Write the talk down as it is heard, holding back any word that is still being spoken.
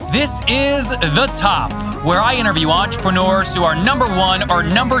This is The Top, where I interview entrepreneurs who are number one or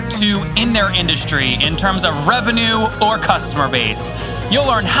number two in their industry in terms of revenue or customer base. You'll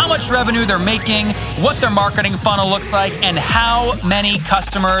learn how much revenue they're making, what their marketing funnel looks like, and how many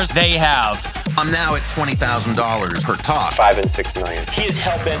customers they have. I'm now at $20,000 per top. 5 and 6 million. He is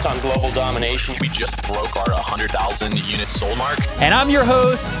hell-bent on global domination. We just broke our 100,000 units sold mark. And I'm your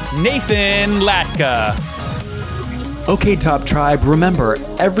host, Nathan Latka. Okay, Top Tribe, remember,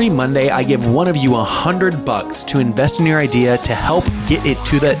 every Monday I give one of you $100 to invest in your idea to help get it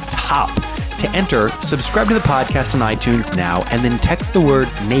to the top. To enter, subscribe to the podcast on iTunes now and then text the word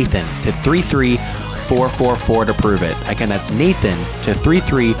Nathan to 33444 to prove it. Again, that's Nathan to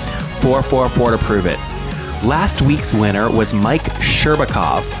 33444 to prove it. Last week's winner was Mike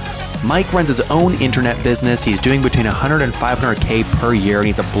Sherbakov. Mike runs his own internet business. He's doing between 100 and 500K per year, and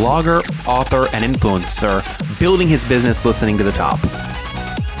he's a blogger, author, and influencer, building his business listening to The Top.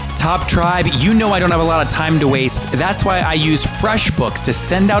 Top Tribe, you know I don't have a lot of time to waste. That's why I use FreshBooks to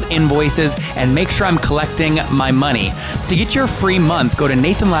send out invoices and make sure I'm collecting my money. To get your free month, go to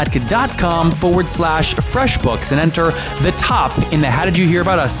nathanlatka.com/FreshBooks and enter The Top in the How Did You Hear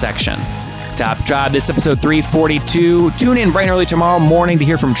About Us section. Top Tribe, this is episode 342. Tune in bright and early tomorrow morning to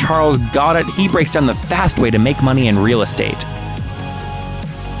hear from Charles Goddard. He breaks down the fast way to make money in real estate.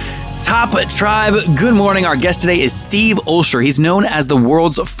 Top Tribe, good morning. Our guest today is Steve Olsher. He's known as the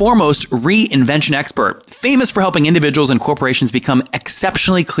world's foremost reinvention expert, famous for helping individuals and corporations become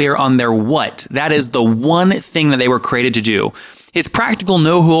exceptionally clear on their what. That is the one thing that they were created to do. His practical,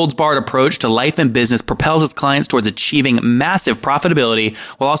 no-holds-barred approach to life and business propels his clients towards achieving massive profitability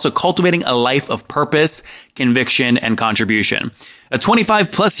while also cultivating a life of purpose, conviction, and contribution. A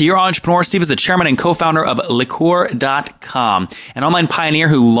 25-plus-year entrepreneur, Steve is the chairman and co-founder of Liqueur.com, an online pioneer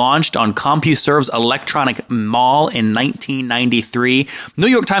who launched on CompuServe's electronic mall in 1993. New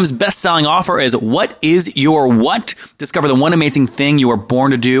York Times best-selling author is What is Your What? Discover the one amazing thing you were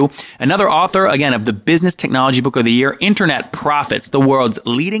born to do. Another author, again, of the Business Technology Book of the Year, Internet Profits, the world's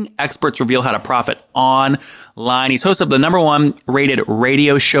leading experts reveal how to profit online. He's host of the #1 rated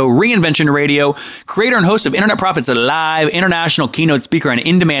radio show, Reinvention Radio, creator and host of Internet Profits Live, international keynote speaker and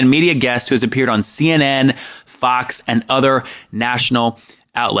in-demand media guest who has appeared on CNN, Fox, and other national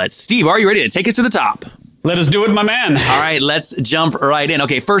outlets. Steve, are you ready to take us to the top? Let us do it, my man. All right, let's jump right in.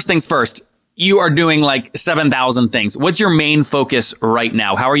 Okay, first things first. You are doing like 7,000 things. What's your main focus right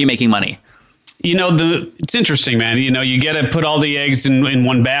now? How are you making money? You know, it's interesting, man. You know, you got to put all the eggs in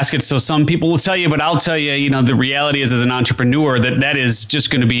one basket. So some people will tell you, but I'll tell you, you know, the reality is as an entrepreneur that is just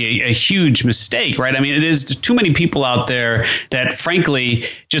going to be a huge mistake, right? I mean, it is too many people out there that frankly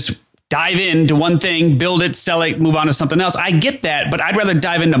just dive into one thing, build it, sell it, move on to something else. I get that, but I'd rather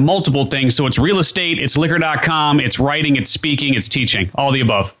dive into multiple things. So it's real estate, it's Liqueur.com, it's writing, it's speaking, it's teaching, all the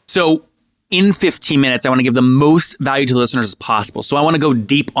above. So in 15 minutes, I want to give the most value to the listeners as possible. So I want to go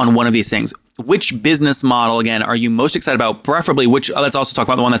deep on one of these things. Which business model, again, are you most excited about? Preferably, let's also talk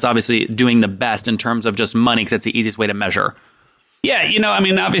about the one that's obviously doing the best in terms of just money, because that's the easiest way to measure. Yeah, you know, I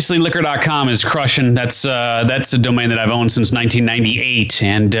mean, obviously Liqueur.com is crushing. That's a domain that I've owned since 1998.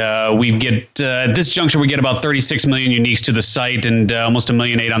 And we get, at this juncture, we get about 36 million uniques to the site and almost 1.8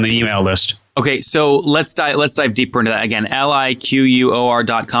 million on the email list. Okay, so let's dive deeper into that. Again,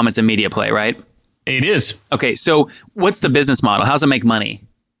 Liqueur.com, it's a media play, right? It is. Okay, so what's the business model? How does it make money?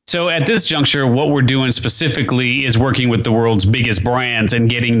 So at this juncture, what we're doing specifically is working with the world's biggest brands and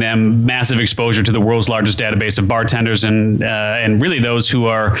getting them massive exposure to the world's largest database of bartenders and really those who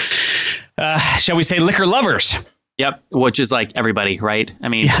are, shall we say, liquor lovers. Yep, which is like everybody, right? I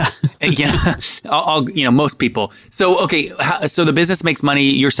mean, yeah, most people. So, okay, so the business makes money.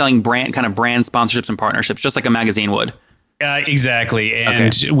 You're selling brand sponsorships and partnerships, just like a magazine would. Exactly.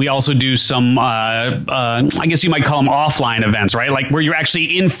 And we also do some, I guess you might call them offline events, right? Like where you're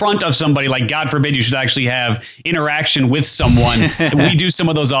actually in front of somebody, like God forbid you should actually have interaction with someone. We do some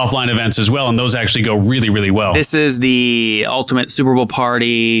of those offline events as well. And those actually go really, really well. This is the ultimate Super Bowl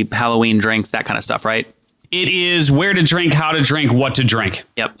party, Halloween drinks, that kind of stuff, right? It is where to drink, how to drink, what to drink.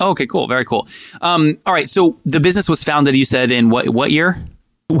 Yep. Okay, cool. Very cool. All right. So the business was founded, you said, in what year?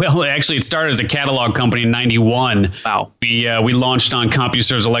 Well, actually, it started as a catalog company in 91. Wow. We launched on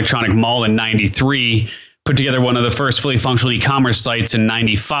CompuServe's electronic mall in 93, put together one of the first fully functional e-commerce sites in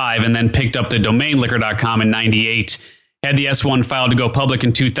 95, and then picked up the domain Liqueur.com in 98. Had the S1 filed to go public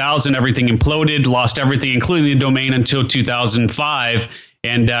in 2000. Everything imploded, lost everything, including the domain, until 2005.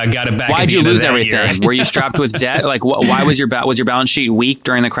 And got it back. Why'd you lose everything? Were you strapped with debt? Like, why was your balance sheet weak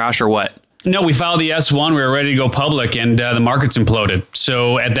during the crash, or what? No, we filed the S1. We were ready to go public, and the markets imploded.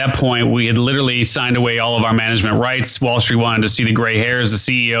 So at that point, we had literally signed away all of our management rights. Wall Street wanted to see the gray hairs, the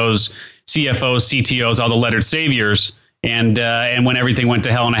CEOs, CFOs, CTOs, all the lettered saviors. And when everything went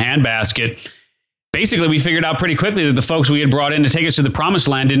to hell in a handbasket, basically we figured out pretty quickly that the folks we had brought in to take us to the promised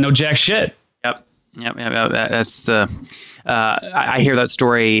land didn't know jack shit. Yep. That's the. I hear that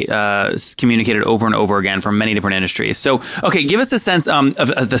story communicated over and over again from many different industries. So, okay, give us a sense of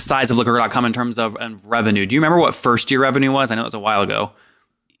the size of Looker.com in terms of revenue. Do you remember what first year revenue was? I know it was a while ago.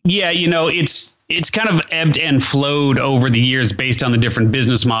 Yeah, it's kind of ebbed and flowed over the years based on the different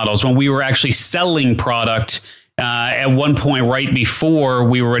business models. When we were actually selling product, at one point right before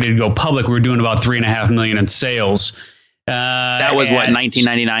we were ready to go public, we were doing about $3.5 million in sales. That was what,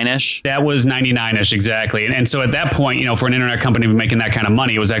 1999-ish? That was 99-ish, exactly. And so at that point, for an internet company making that kind of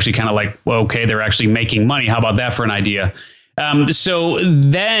money, it was actually kind of like, well, okay, they're actually making money. How about that for an idea? So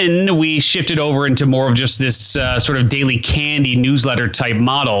then we shifted over into more of just this sort of daily candy newsletter type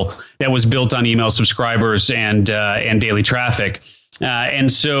model that was built on email subscribers and daily traffic.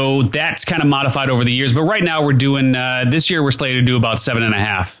 And so that's kind of modified over the years. But right now we're doing, this year we're slated to do about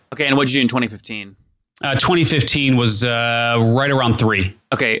 7.5. Okay. And what did you do in 2015? 2015 was right around 3.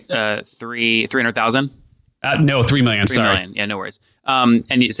 Okay. 300,000? No, 3 million. 3 million. Yeah, no worries. And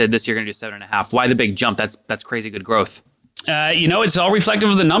you said this year you're going to do 7.5. Why the big jump? That's crazy good growth. It's all reflective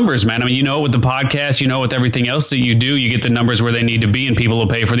of the numbers, man. I mean, with the podcast, with everything else that you do, you get the numbers where they need to be and people will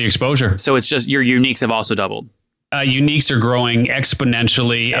pay for the exposure. So it's just your uniques have also doubled. Uniques are growing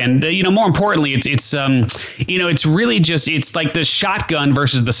exponentially. Yep. And, more importantly, it's really just, it's like the shotgun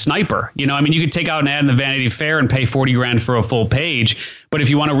versus the sniper. You could take out an ad in the Vanity Fair and pay $40,000 for a full page. But if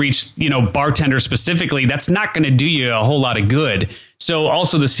you want to reach, bartenders specifically, that's not going to do you a whole lot of good. So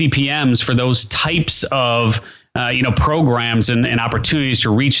also the CPMs for those types of programs and opportunities to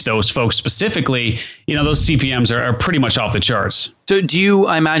reach those folks specifically, those CPMs are pretty much off the charts. So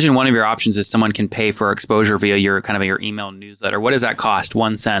I imagine one of your options is someone can pay for exposure via your email newsletter. What does that cost?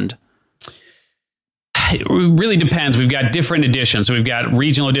 One send? It really depends. We've got different editions. So we've got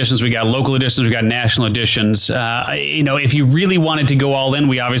regional editions, we've got local editions, we've got national editions. If you really wanted to go all in,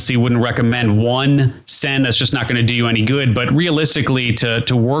 we obviously wouldn't recommend one send. That's just not going to do you any good. But realistically,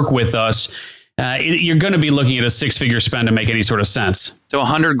 to work with us, you're going to be looking at a 6-figure spend to make any sort of sense. So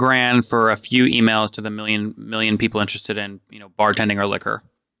 $100,000 for a few emails to the million people interested in, bartending or liquor.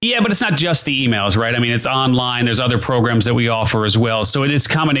 Yeah, but it's not just the emails, right? I mean, it's online. There's other programs that we offer as well. So it is a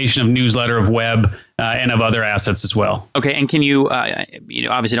combination of newsletter, of web, and of other assets as well. Okay. And can you,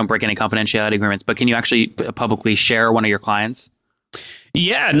 obviously don't break any confidentiality agreements, but can you actually publicly share one of your clients?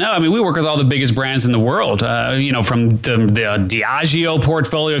 Yeah, no, I mean, we work with all the biggest brands in the world, from the Diageo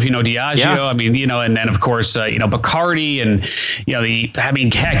portfolio, if you know Diageo, yeah. I mean, and then of course, Bacardi and,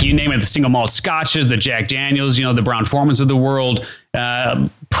 heck, you name it, the single malt scotches, the Jack Daniels, the Brown-Formans of the world,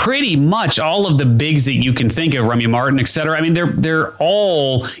 pretty much all of the bigs that you can think of, Remy Martin, et cetera. I mean, they're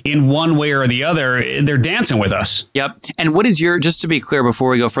all in one way or the other, they're dancing with us. Yep. And what is just to be clear before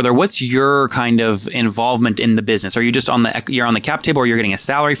we go further, what's your kind of involvement in the business? Are you just you're on the cap table, or you're getting a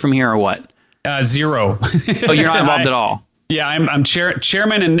salary from here, or what? Zero. Oh, you're not involved at all? Yeah, I'm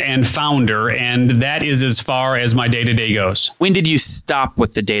chairman and founder, and that is as far as my day-to-day goes. When did you stop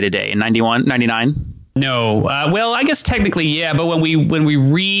with the day-to-day? In 91, 99? No. Well, I guess technically, yeah. But when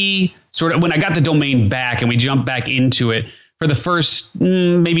I got the domain back and we jumped back into it for the first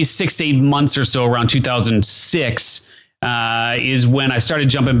maybe 6 to 8 months or so, around 2006, is when I started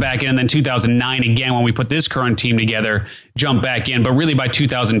jumping back in. And then 2009 again, when we put this current team together, jumped back in. But really by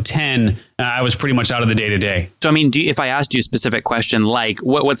 2010, I was pretty much out of the day-to-day. So, I mean, if I asked you a specific question, like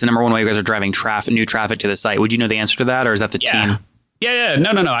what's the number one way you guys are driving new traffic to the site? Would you know the answer to that, or is that the team? Yeah.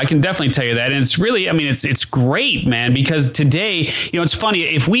 No. I can definitely tell you that. And it's really, it's great, man, because today, it's funny.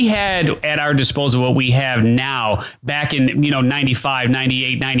 If we had at our disposal what we have now back in, 95,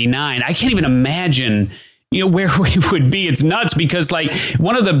 98, 99, I can't even imagine, where we would be. It's nuts because like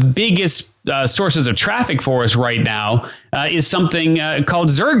one of the biggest sources of traffic for us right now is something called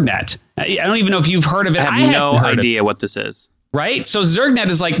ZergNet. I don't even know if you've heard of it. I have no idea what this is. Right. So ZergNet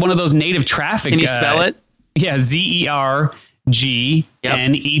is like one of those native traffic. Can you spell it? Yeah. ZerGNET.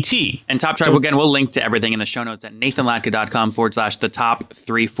 And Top Tribe, again, we'll link to everything in the show notes at nathanlatka.com/the top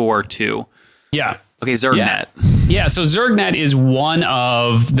 342. Yeah. Okay, ZergNet. Yeah. Yeah, so Zergnet is one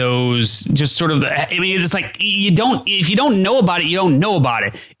of those just sort of, I mean, it's like if you don't know about it, you don't know about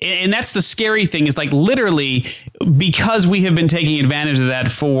it. And that's the scary thing is like literally because we have been taking advantage of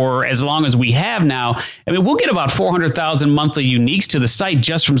that for as long as we have now. I mean, we'll get about 400,000 monthly uniques to the site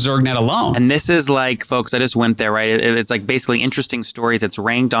just from Zergnet alone. And this is like, folks, I just went there, right? It's like basically interesting stories. It's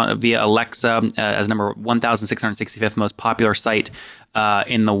ranked on via Alexa as number 1,665th most popular site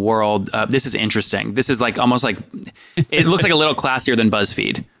in the world. This is interesting. This is like almost like it looks like a little classier than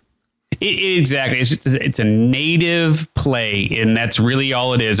BuzzFeed. Exactly. It's a native play, and that's really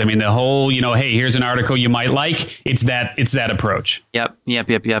all it is. I mean, the whole, hey, here's an article you might like. It's that approach. Yep.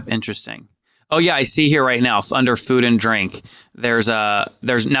 Interesting. Oh yeah, I see here right now under food and drink. There's now.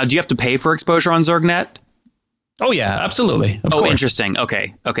 Do you have to pay for exposure on Zergnet? Oh yeah, absolutely. Of course. Interesting.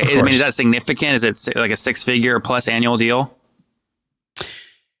 Okay. I mean, is that significant? Is it like a 6-figure plus annual deal?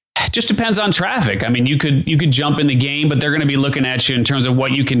 Just depends on traffic. I mean, you could jump in the game, but they're going to be looking at you in terms of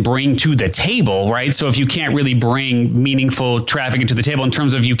what you can bring to the table, right? So if you can't really bring meaningful traffic into the table in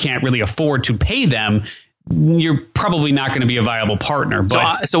terms of you can't really afford to pay them, you're probably not going to be a viable partner.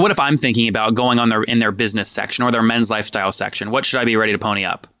 But so what if I'm thinking about going on in their business section or their men's lifestyle section? What should I be ready to pony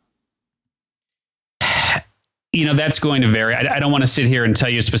up? That's going to vary. I don't want to sit here and tell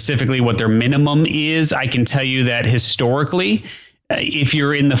you specifically what their minimum is. I can tell you that historically, if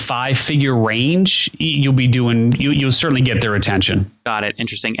you're in the 5-figure range, you'll certainly get their attention. Got it.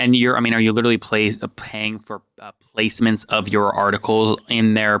 Interesting. And are you literally paying for placements of your articles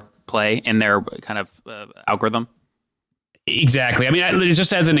in their kind of algorithm? Exactly. I mean,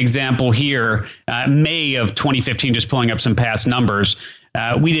 just as an example here, May of 2015, just pulling up some past numbers,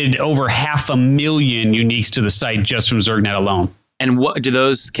 we did over 500,000 uniques to the site just from Zergnet alone. And what do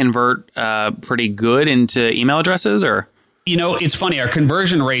those convert pretty good into email addresses or? It's funny. Our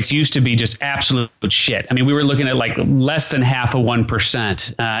conversion rates used to be just absolute shit. I mean, we were looking at like less than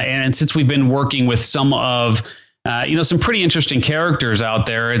 0.5%. And since we've been working with some of, some pretty interesting characters out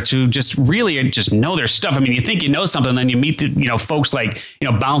there to just really just know their stuff. I mean, you think you know something, then you meet the, folks like,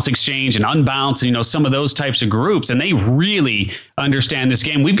 Bounce Exchange and Unbounce, and, some of those types of groups, and they really understand this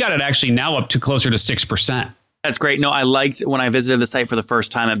game. We've got it actually now up to closer to 6%. That's great. No, I liked when I visited the site for the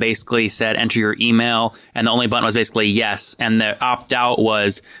first time, it basically said enter your email, and the only button was basically yes. And the opt out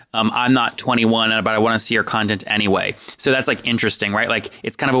was I'm not 21, but I want to see your content anyway. So that's like interesting, right? Like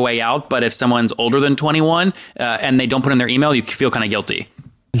it's kind of a way out. But if someone's older than 21 and they don't put in their email, you feel kind of guilty.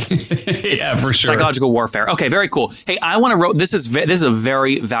 Yeah, for sure. Psychological warfare. Okay, very cool. Hey, I want to this is a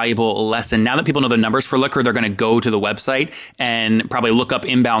very valuable lesson. Now that people know the numbers for liquor, they're going to go to the website and probably look up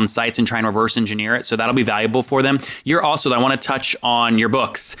inbound sites and try and reverse engineer it. So that'll be valuable for them. I want to touch on your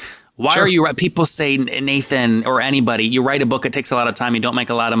books. Why are you? People say, Nathan or anybody, you write a book, it takes a lot of time, you don't make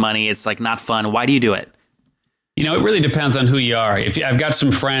a lot of money, it's like not fun. Why do you do it? It really depends on who you are. I've got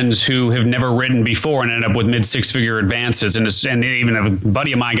some friends who have never written before and end up with mid-6-figure advances, and even a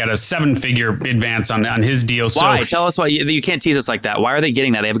buddy of mine got a 7-figure advance on his deal. Why? So, tell us why. You can't tease us like that. Why are they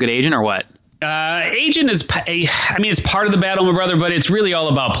getting that? They have a good agent or what? Agent is, it's part of the battle, my brother, but it's really all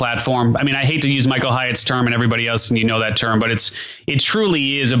about platform. I mean, I hate to use Michael Hyatt's term and everybody else, and that term, but it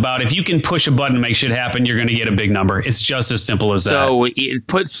truly is about if you can push a button and make shit happen, you're going to get a big number. It's just as simple as that. So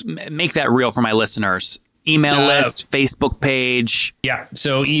make that real for my listeners. Email list, Facebook page. Yeah.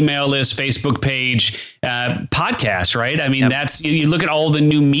 So email list, Facebook page, podcast, right? I mean, that's, you look at all the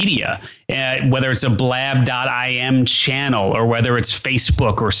new media, whether it's a blab.im channel or whether it's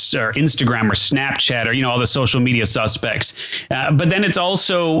Facebook or Instagram or Snapchat or, all the social media suspects. But then it's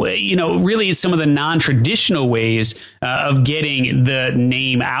also, really some of the non-traditional ways of getting the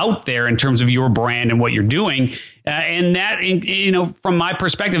name out there in terms of your brand and what you're doing. And that, from my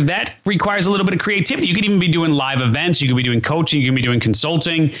perspective, that requires a little bit of creativity. You could even be doing live events. You could be doing coaching. You could be doing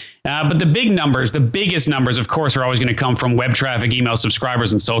consulting. But the biggest numbers, of course, are always going to come from web traffic, email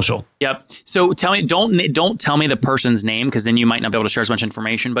subscribers, and social. Yep. So tell me, don't tell me the person's name, because then you might not be able to share as much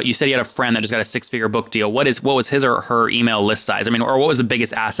information. But you said you had a friend that just got a 6-figure book deal. What was his or her email list size? I mean, or what was the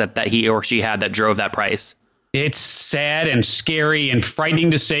biggest asset that he or she had that drove that price? It's sad and scary and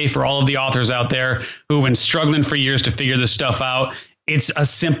frightening to say for all of the authors out there who have been struggling for years to figure this stuff out. It's a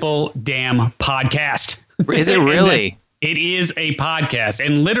simple damn podcast. Is it really? It is a podcast.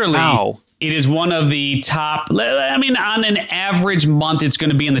 And literally, it is one of the top. I mean, on an average month, it's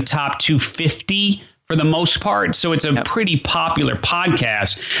going to be in the top 250 for the most part. So it's a pretty popular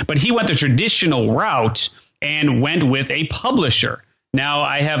podcast. But he went the traditional route and went with a publisher. Now,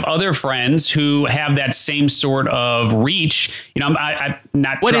 I have other friends who have that same sort of reach. I'm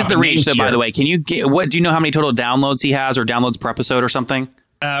not. What is the reach, though, by the way? Can you do you know how many total downloads he has or downloads per episode or something?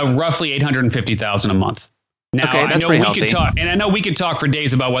 Roughly 850,000 a month. Now, Okay, that's I know pretty we healthy. could talk, and I know we could talk for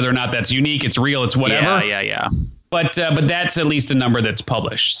days about whether or not that's unique, it's real, it's whatever. Yeah. But that's at least the number that's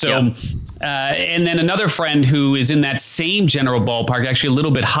published. So, Yep. And then another friend who is in that same general ballpark, actually a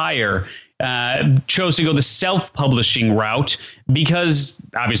little bit higher, chose to go the self-publishing route because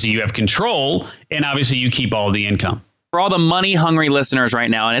obviously you have control and obviously you keep all the income. For all the money-hungry listeners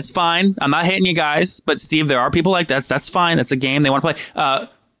right now, and it's fine. I'm not hating you guys, but Steve, there are people like that. That's fine. That's a game they want to play.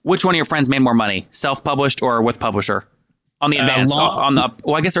 Which one of your friends made more money, self-published or with publisher? On the advance,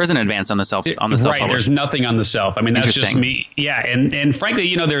 well, I guess there is an advance on the self-published. Right, there's nothing on the self. I mean, that's just Interesting. me. Yeah, and frankly,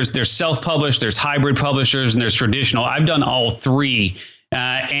 you know, there's self-published, there's hybrid publishers, and there's traditional. I've done all three.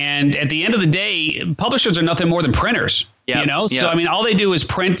 And at the end of the day, publishers are nothing more than printers. Yep, You know, so yep. I mean, all they do is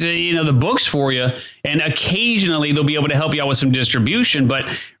print, the books for you, and occasionally they'll be able to help you out with some distribution. But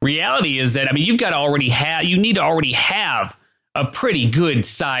reality is that, I mean, you need to already have a pretty good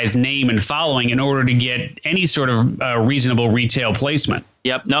size name and following in order to get any sort of reasonable retail placement.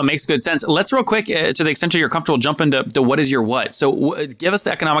 Yep. No, it makes good sense. Let's real quick, to the extent that you're comfortable, jump into what is your what. So give us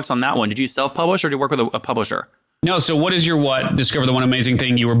the economics on that one. Did you self-publish or did you work with a publisher? No, so what is your what? Discover the one amazing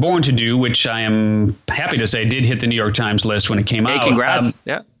thing you were born to do, which I am happy to say did hit the New York Times list when it came out. Hey, congrats.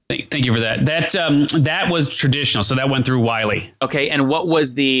 Yeah. Thank you for that. That was traditional, so that went through Wiley. Okay, and what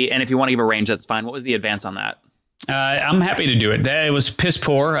was and if you want to give a range, that's fine. What was the advance on that? I'm happy to do it. It was piss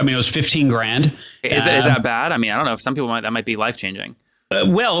poor. I mean, it was $15,000. Is that bad? I mean, I don't know. If some people that might be life-changing.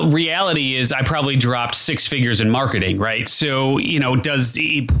 Well, reality is I probably dropped six figures in marketing, right? So, does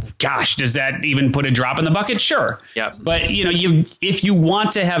that even put a drop in the bucket? Sure. Yeah. But, if you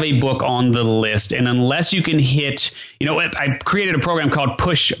want to have a book on the list, and unless you can hit, I created a program called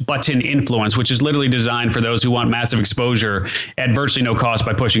Push Button Influence, which is literally designed for those who want massive exposure at virtually no cost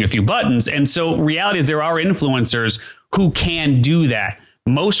by pushing a few buttons. And so reality is there are influencers who can do that.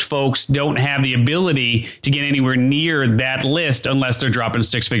 Most folks don't have the ability to get anywhere near that list unless they're dropping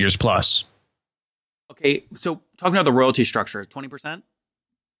six figures plus. Okay, so talking about the royalty structure, 20%?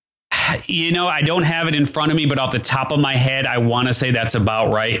 I don't have it in front of me, but off the top of my head, I want to say that's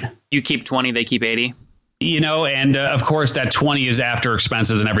about right. You keep 20, they keep 80? And of course, that 20 is after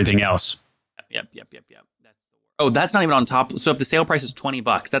expenses and everything else. Yep. That's not even on top. So if the sale price is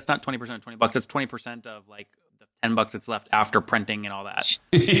 $20, that's not 20% of $20. That's 20% of like the $10 that's left after printing and all that.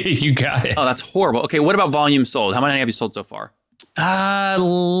 You got it. Oh, that's horrible. Okay, what about volume sold? How many have you sold so far? Last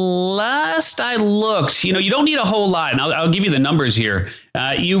I looked, you don't need a whole lot. And I'll give you the numbers here.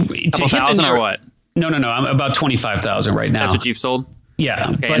 Couple thousand or what? No. I'm about 25,000 right now. That's what you've sold? Yeah.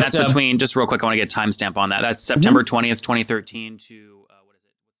 Okay, and that's between, just real quick, I want to get a timestamp on that. That's September 20th, 2013 to,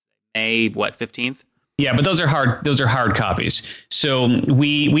 May, 15th? Yeah, but those are hard copies. So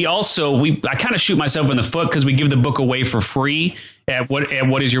I kind of shoot myself in the foot because we give the book away for free at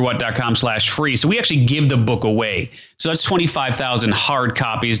whatisyourwhat.com/free. So we actually give the book away. So that's 25,000 hard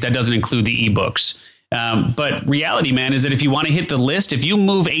copies. That doesn't include the ebooks. But reality, man, is that if you want to hit the list, if you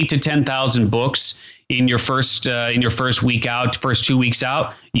move 8,000 to 10,000 books in your first week out, first 2 weeks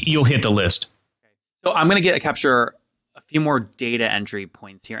out, you'll hit the list. So I'm going to capture a few more data entry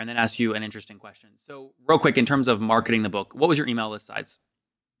points here and then ask you an interesting question. So real quick, in terms of marketing the book, what was your email list size?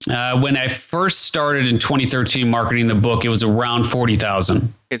 When I first started in 2013 marketing the book, it was around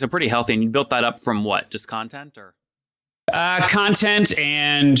 40,000. Okay, so pretty healthy. And you built that up from what? Just content or? Content,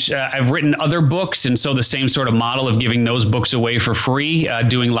 and I've written other books. And so the same sort of model of giving those books away for free,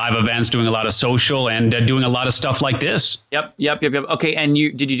 doing live events, doing a lot of social, and doing a lot of stuff like this. Yep. Okay, and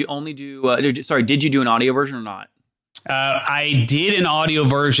did you do an audio version or not? I did an audio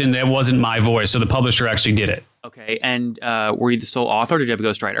version that wasn't my voice, so the publisher actually did it. Okay, and were you the sole author or did you have a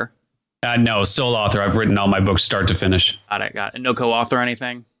ghostwriter? No, sole author. I've written all my books start to finish. Got it. And no co-author or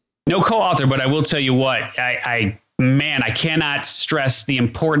anything? No co-author, but I will tell you what, I cannot stress the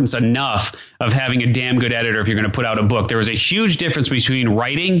importance enough of having a damn good editor if you're going to put out a book. There is a huge difference between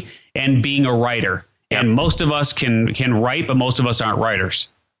writing and being a writer. Yep. And most of us can write, but most of us aren't writers.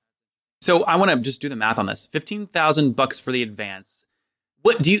 So I want to just do the math on this. $15,000 for the advance.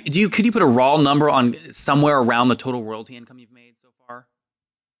 What could you put a raw number on somewhere around the total royalty income you've made so far?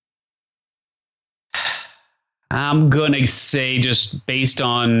 I'm going to say, just based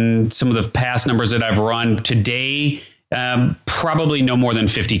on some of the past numbers that I've run today, probably no more than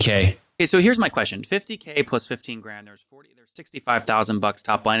 50K. Okay, so here's my question. 50K plus 15 grand, there's $65,000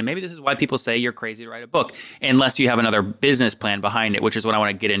 top line. And maybe this is why people say you're crazy to write a book, unless you have another business plan behind it, which is what I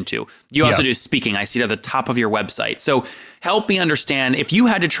want to get into. You also do speaking. I see it at the top of your website. So help me understand, if you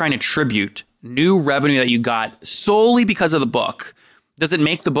had to try and attribute new revenue that you got solely because of the book, does it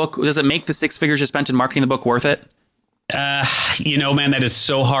make the six figures you spent in marketing the book worth it? Man, that is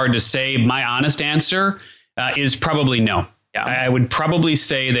so hard to say. My honest answer is probably no. Yeah. I would probably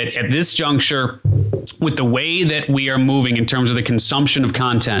say that at this juncture, with the way that we are moving in terms of the consumption of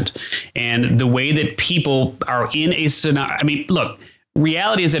content and the way that people are in a scenario, I mean, look,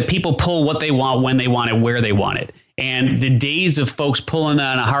 reality is that people pull what they want, when they want it, where they want it. And the days of folks pulling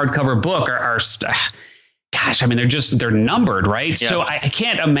on a hardcover book are gosh, I mean, they're numbered, right? Yeah. So I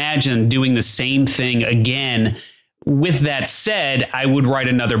can't imagine doing the same thing again. With that said, I would write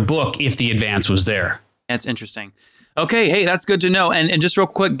another book if the advance was there. That's interesting. Okay, hey, that's good to know. And just real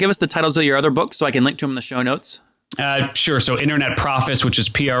quick, give us the titles of your other books so I can link to them in the show notes. Sure. So Internet Profits, which is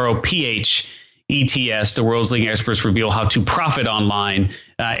PROPHETS, the world's leading experts reveal how to profit online.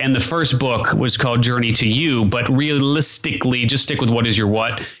 And the first book was called Journey to You. But realistically, just stick with What Is Your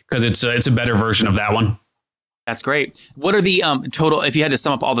What, because it's a better version of that one. That's great. What are the total, if you had to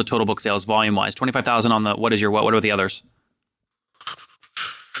sum up all the total book sales volume-wise, 25,000 on the What Is Your What? What are the others?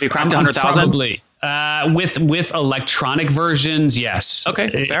 Have you cracked 100,000? Probably. With electronic versions, yes.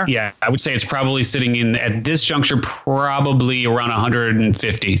 Okay, fair. Yeah, I would say it's probably sitting in, at this juncture, probably around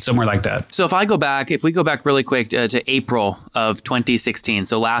 150, somewhere like that. So if we go back really quick to April of 2016,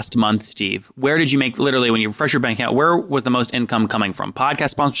 so last month, Steve, where did you make, literally when you refresh your bank account, where was the most income coming from?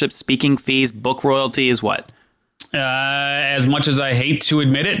 Podcast sponsorships, speaking fees, book royalties, what? As much as I hate to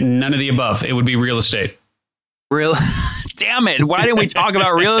admit it, none of the above. It would be real estate. Real, damn it! Why didn't we talk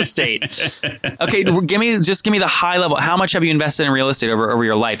about real estate? Okay, give me the high level. How much have you invested in real estate over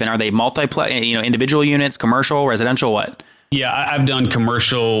your life? And are they individual units, commercial, residential? What? Yeah, I've done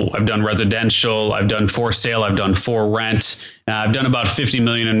commercial, I've done residential, I've done for sale, I've done for rent. I've done about $50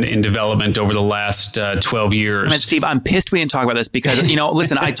 million in development over the last 12 years. I mean, Steve, I'm pissed we didn't talk about this because,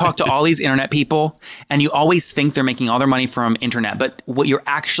 listen, I talk to all these internet people and you always think they're making all their money from internet. But what you're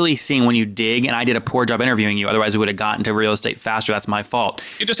actually seeing when you dig, and I did a poor job interviewing you, otherwise we would have gotten to real estate faster. That's my fault.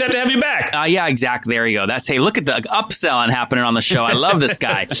 You just have to have me back. Yeah, exactly. There you go. Hey, look at the upselling happening on the show. I love this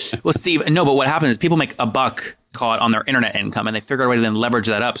guy. Well, Steve, no, but what happens is people make a buck, call it, on their internet income, and they figure out a way to then leverage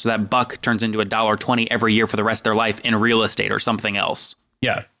that up so that buck turns into $1.20 every year for the rest of their life in real estate or something else.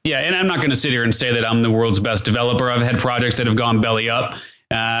 Yeah. And I'm not going to sit here and say that I'm the world's best developer. I've had projects that have gone belly up.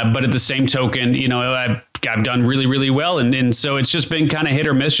 But at the same token, I've done really, really well. And so it's just been kind of hit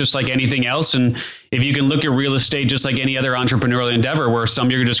or miss, just like anything else. And if you can look at real estate just like any other entrepreneurial endeavor, where some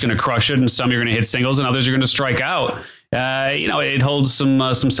you're just going to crush it and some you're going to hit singles and others are going to strike out, it holds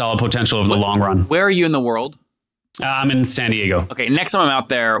some solid potential over the long run. Where are you in the world? I'm in San Diego. Okay, next time I'm out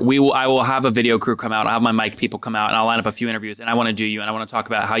there, I will have a video crew come out. I'll have my mic people come out, and I'll line up a few interviews. And I want to do you, and I want to talk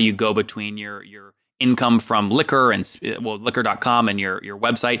about how you go between your income from liquor and liquor.com and your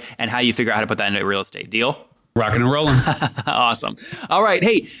website, and how you figure out how to put that into real estate. Deal? Rocking and rolling. Awesome. All right.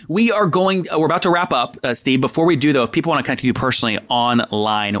 Hey, we're about to wrap up, Steve. Before we do, though, if people want to connect with you personally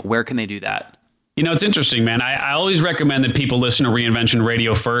online, where can they do that? It's interesting, man. I always recommend that people listen to Reinvention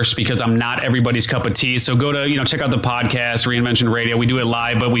Radio first, because I'm not everybody's cup of tea. So go to, check out the podcast, Reinvention Radio. We do it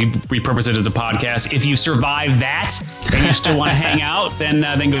live, but we repurpose it as a podcast. If you survive that and you still want to hang out, then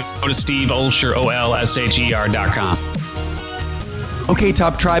go to Steve Olsher, OLSHER.com. Okay,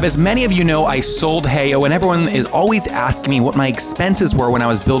 Top Tribe, as many of you know, I sold Heyo, and everyone is always asking me what my expenses were when I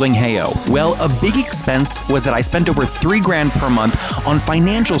was building Heyo. Well, a big expense was that I spent over $3,000 per month on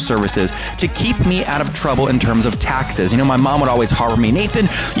financial services to keep me out of trouble in terms of taxes. My mom would always harbor me, Nathan,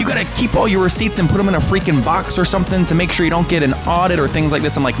 you gotta keep all your receipts and put them in a freaking box or something to make sure you don't get an audit or things like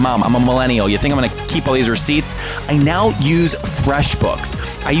this. I'm like, Mom, I'm a millennial. You think I'm gonna keep all these receipts? I now use FreshBooks.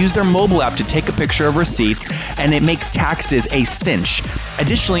 I use their mobile app to take a picture of receipts, and it makes taxes a cinch.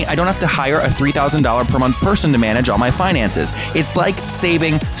 Additionally, I don't have to hire a $3,000 per month person to manage all my finances. It's like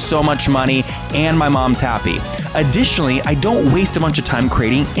saving so much money, and my mom's happy. Additionally, I don't waste a bunch of time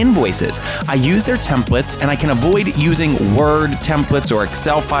creating invoices. I use their templates, and I can avoid using Word templates or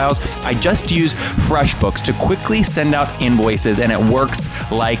Excel files. I just use FreshBooks to quickly send out invoices, and it works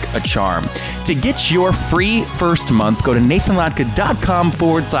like a charm. To get your free first month, go to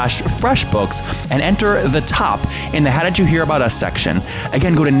nathanlatka.com/FreshBooks and enter the top in the How Did You Hear About Us section.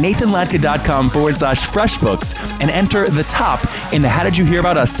 Again, go to nathanlatka.com/FreshBooks and enter the top in the How Did You Hear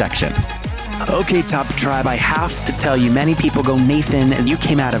About Us section. Okay, Top Tribe, I have to tell you, many people go, Nathan, you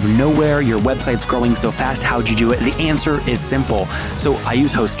came out of nowhere. Your website's growing so fast. How'd you do it? The answer is simple. So I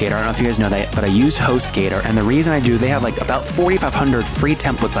use HostGator. I don't know if you guys know that, but I use HostGator. And the reason I do, they have like about 4,500 free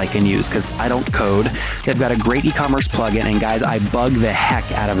templates I can use because I don't code. They've got a great e-commerce plugin. And guys, I bug the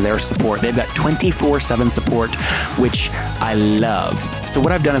heck out of their support. They've got 24/7 support, which I love. So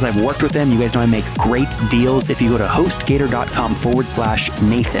what I've done is I've worked with them. You guys know I make great deals. If you go to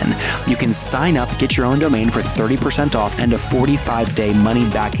hostgator.com/Nathan, you can sign up, get your own domain for 30% off and a 45-day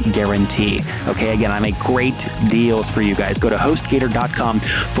money-back guarantee. Okay, again, I make great deals for you guys. Go to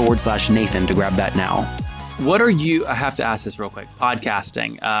hostgator.com/Nathan to grab that now. What are you, I have to ask this real quick,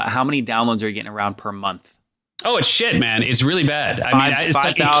 podcasting, how many downloads are you getting around per month? Oh, it's shit, man. It's really bad.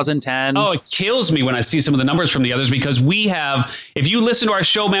 5,000, 10. Oh, it kills me when I see some of the numbers from the others because we have, if you listen to our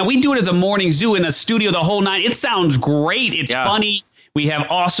show, man, we do it as a morning zoo in a studio the whole night. It sounds great. It's funny. We have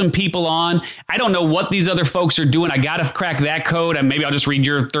awesome people on. I don't know what these other folks are doing. I got to crack that code, and maybe I'll just read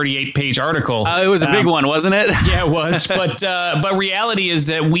your 38-page article. It was a big one, wasn't it? Yeah, it was. But reality is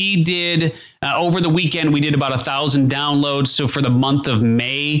that we did, over the weekend, we did about 1,000 downloads. So for the month of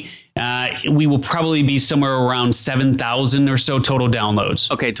May, we will probably be somewhere around 7,000 or so total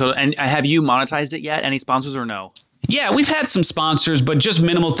downloads. Okay, total. And have you monetized it yet? Any sponsors or no? Yeah, we've had some sponsors, but just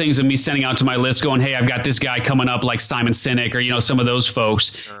minimal things of me sending out to my list going, hey, I've got this guy coming up like Simon Sinek or, some of those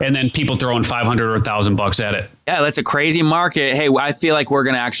folks. Sure. And then people throwing $500 or $1,000 at it. Yeah, that's a crazy market. Hey, I feel like we're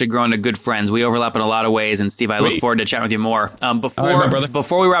going to actually grow into good friends. We overlap in a lot of ways. And Steve, I look forward to chatting with you more. Before we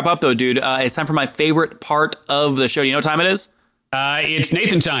wrap up, though, dude, it's time for my favorite part of the show. Do you know what time it is? It's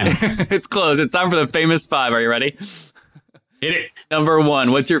Nathan time. It's close. It's time for the famous five. Are you ready? Hit it. Number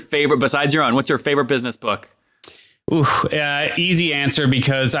one, what's your favorite, besides your own, what's your favorite business book? Ooh, easy answer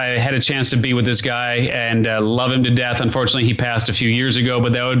because I had a chance to be with this guy and love him to death. Unfortunately, he passed a few years ago,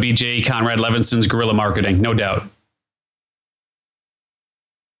 but that would be J. Conrad Levinson's Guerrilla Marketing, no doubt.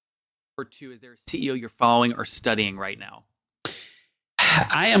 Number two, is there a CEO you're following or studying right now?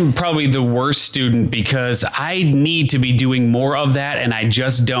 I am probably the worst student because I need to be doing more of that, and I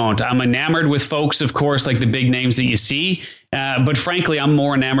just don't. I'm enamored with folks, of course, like the big names that you see. But frankly, I'm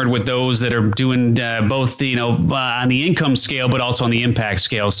more enamored with those that are doing both, on the income scale, but also on the impact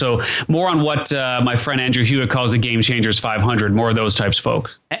scale. So more on what my friend Andrew Hewitt calls the Game Changers 500, more of those types of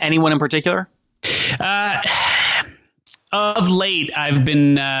folks. Anyone in particular? Of late, I've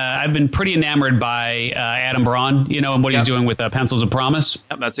been pretty enamored by Adam Braun, and what he's doing with Pencils of Promise.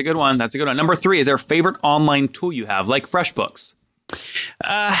 Yep, that's a good one. Number three, is there a favorite online tool you have, like FreshBooks?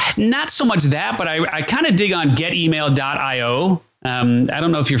 Not so much that, but I kind of dig on getemail.io. I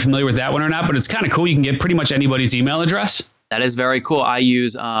don't know if you're familiar with that one or not, but it's kind of cool. You can get pretty much anybody's email address. That is very cool. I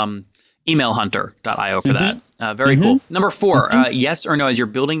use emailhunter.io for that. Very cool. Number four, yes or no, as you're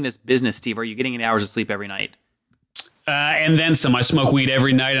building this business, Steve, are you getting 8 hours of sleep every night? And then some. I smoke weed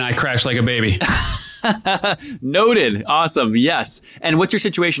every night and I crash like a baby. Noted. Awesome. Yes. And what's your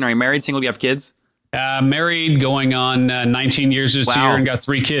situation? Are you married, single? Do you have kids? Married, going on 19 years this year, and got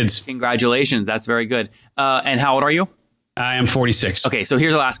 3 kids. Congratulations. That's very good. And how old are you? I am 46. Okay, so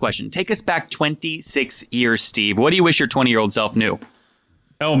here's the last question. Take us back 26 years, Steve. What do you wish your 20-year-old self knew?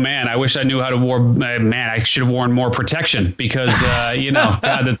 Oh, man, I wish I knew how to I should have worn more protection because,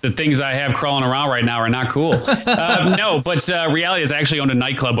 the things I have crawling around right now are not cool. No, but reality is I actually owned a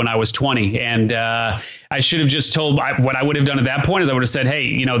nightclub when I was 20. And I should have just told what I would have done at that point is I would have said,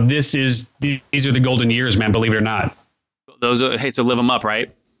 hey, these are the golden years, man, believe it or not. So live them up,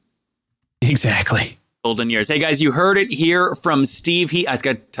 right? Exactly. Golden years. Hey, guys, you heard it here from Steve. I've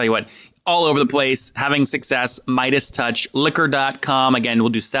got to tell you what. All over the place, having success, Midas Touch, liquor.com. Again, we'll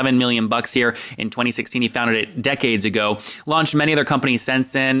do $7 million here. In 2016, he founded it decades ago. Launched many other companies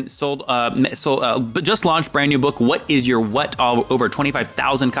since then. But just launched brand new book, What is Your What? Over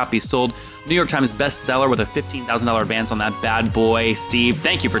 25,000 copies sold. New York Times bestseller with a $15,000 advance on that bad boy. Steve,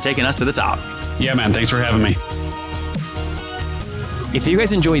 thank you for taking us to the top. Yeah, man. Thanks for having me. If you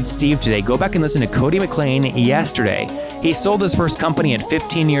guys enjoyed Steve today, go back and listen to Cody McLean yesterday. He sold his first company at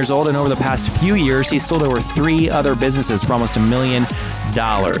 15 years old, and over the past few years, he's sold over 3 other businesses for almost $1 million.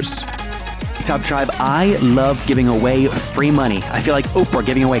 Top Tribe, I love giving away free money. I feel like Oprah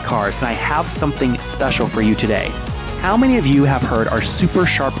giving away cars, and I have something special for you today. How many of you have heard our super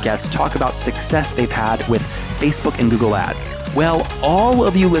sharp guests talk about success they've had with Facebook and Google Ads? Well, all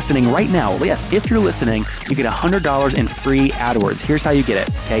of you listening right now, yes, if you're listening, you get $100 in free AdWords. Here's how you get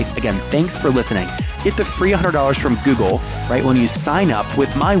it, okay? Again, thanks for listening. Get the free $100 from Google, right, when you sign up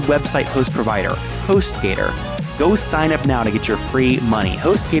with my website host provider, HostGator. Go sign up now to get your free money.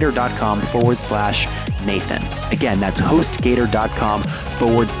 HostGator.com/Nathan. Again, that's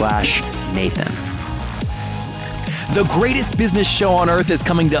HostGator.com/Nathan. The greatest business show on earth is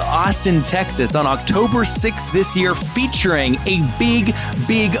coming to Austin, Texas on October 6th this year, featuring a big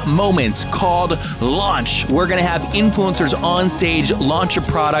moment called Launch. We're going to have influencers on stage, launch a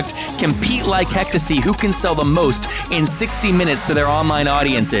product, compete like heck to see who can sell the most in 60 minutes to their online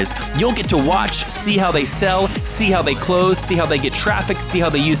audiences. You'll get to watch, see how they sell, see how they close, see how they get traffic, see how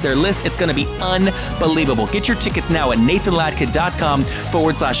they use their list. It's going to be unbelievable. Get your tickets now at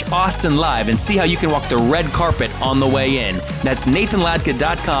nathanlatka.com/Austin Live and see how you can walk the red carpet on the way in. That's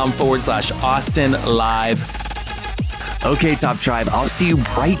nathanlatka.com/Austin Live. Okay, Top Tribe, I'll see you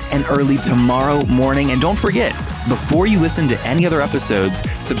bright and early tomorrow morning. And don't forget, before you listen to any other episodes,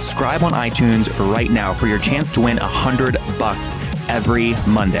 subscribe on iTunes right now for your chance to win $100 every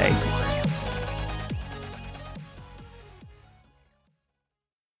Monday.